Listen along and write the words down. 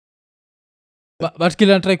but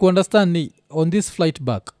kila try to understand ni on this flight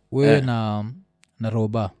back we na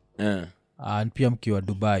Roba and pia mkiwa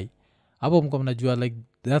Dubai hapo mko mnajua like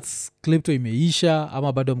that's clip to imeisha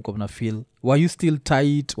ama bado mko mna feel were you still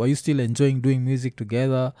tight, were you still enjoying doing music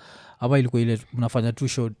together ama ilikuwa ile mnafanya tu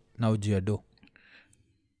show na ujiado?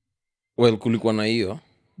 Well, kulikuwa na hiyo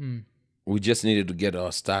we just needed to get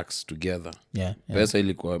our stacks together. Pesa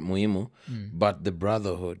ilikuwa muhimu but the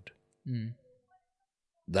brotherhood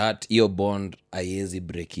that your bond haiwezi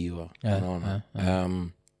breakiwa.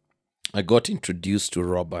 I got introduced to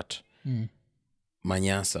Robert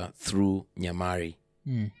Manyasa through Nyamari.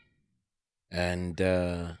 And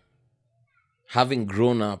having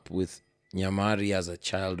grown up with Nyamari as a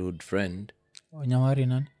childhood friend. Nyamari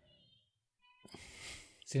nani?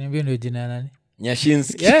 Sinambia ndio jina nani?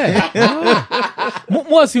 Nyashinski.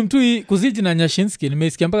 Mwasi mtu kuziji na Nyashinski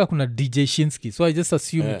nimesikia mpaka kuna DJ Shinsky, so I just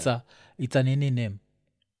assume it's a nini name.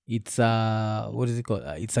 It's a what is it called?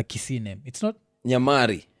 It's a Kisii name. It's not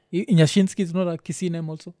Nyamari. Nyashinsky is not a Kisii name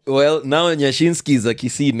also? Well, now Nyashinsky is a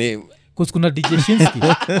Kisii name. Because kuna DJ Shinsky.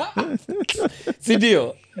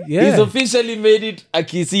 Sidio? He's officially made it a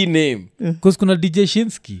Kisii name. Because kuna DJ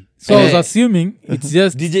Shinsky. So I was assuming it's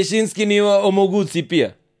just... DJ Shinsky ni wa Omogutsi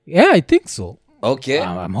pia? Yeah, I think so. Okay.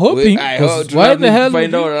 I'm hoping. Why the hell?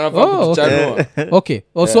 Find out. Okay.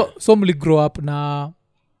 So muli grow up na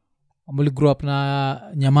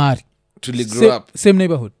Nyamari. Tuli grow up. Same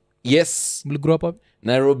neighborhood? Yes. Muli grow up?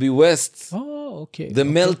 Nairobi West. Oh, okay. The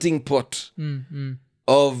melting pot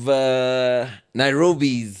of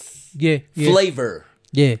Nairobi's flavor.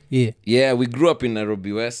 Yeah, we grew up in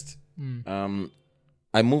Nairobi West.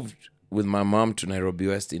 I moved with my mom to Nairobi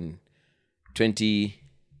West in 2000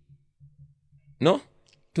 No?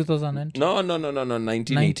 2000 No,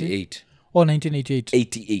 1988. Oh, 1988.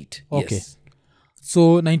 88. Okay. Yes.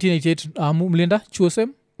 So 1988 mlienda chuo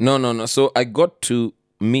same? No. So I got to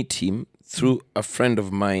meet him through a friend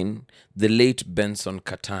of mine, the late Benson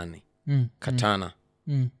Katana.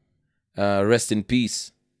 Rest in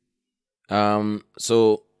peace.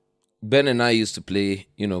 So Ben and I used to play,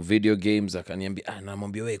 video games. Akaniambia,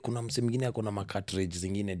 namwambia wewe kuna mse mwingine ako na cartridge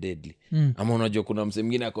zingine deadly. Ama unajua kuna mse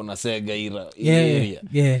mwingine ako na Sega area.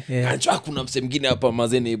 Kanjua kuna mse mwingine hapa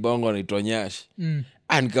mazeni ibongo anaitwa Nyash.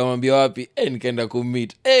 Nikamwambia wapi? Nikaenda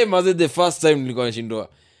kummeet. Maze the first time nilikuwa nashindwa.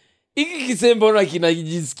 Iki kisembo na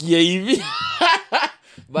kinajisikia hivi.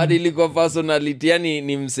 But ilikuwa personality, yani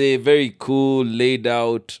ni mse very cool, laid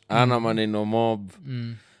out, ana maneno mob.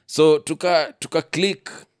 So tuka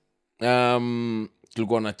click.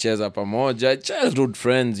 Tulikuwa nacheza pamoja, childhood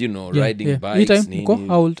friends, riding bikes.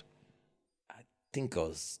 How old? I think I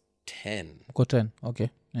was 10. 10, okay.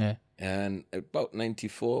 Yeah. And about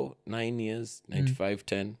 94, 9 years, 95,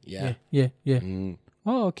 10. Yeah.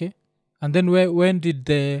 Oh, okay. And then when did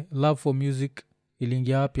the love for music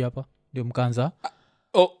ilingia wapi hapa? Ndio mkaanza?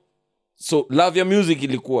 So love ya music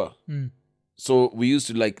ilikuwa. So we used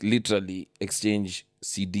to like literally exchange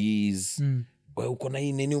CDs. Uko na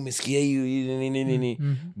hii nini umesikia hii nini.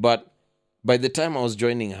 But by the time I was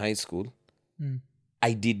joining high school,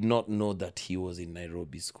 I did not know that he was in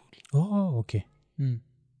Nairobi school. Oh, okay.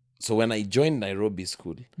 So when I joined Nairobi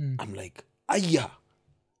school, I'm like, aya,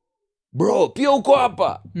 bro, pia uko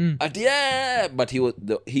hapa. But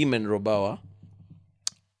him and Robawa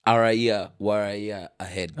are a year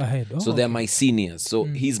ahead. So they're my seniors. So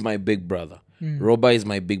he's my big brother. Roba is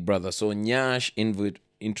my big brother. So Nyash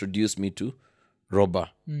introduced me to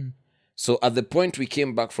Roba. So at the point we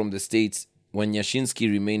came back from the States, when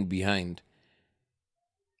Yashinsky remained behind,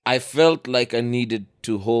 I felt like I needed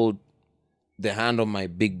to hold the hand of my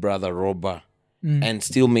big brother Roba and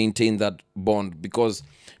still maintain that bond, because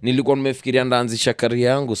nilikuwa nimefikiria ndaanzisha career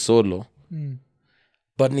yangu solo,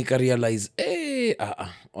 but nikarealize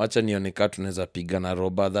wacha nioneka tunaweza piga na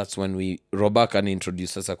Roba. That's when Roba can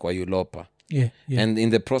introduce us kwa Yulopa. And in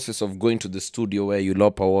the process of going to the studio where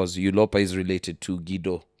Yulopa is related to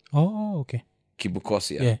Guido. Oh, okay.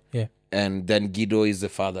 Kibukosia. And then Guido is the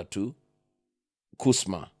father to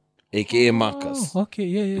Kusma, aka Marcus.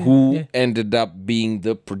 Okay, who ended up being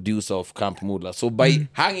the producer of Camp Mula. So by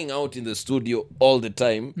hanging out in the studio all the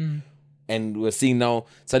time, and we're seeing now,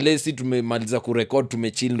 salesi tumemaliza kurekod,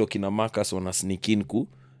 tumechill ndo kina Marcus wana sneak in ku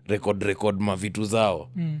record mavitu zao.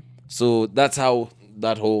 So that's how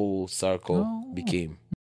that whole circle became.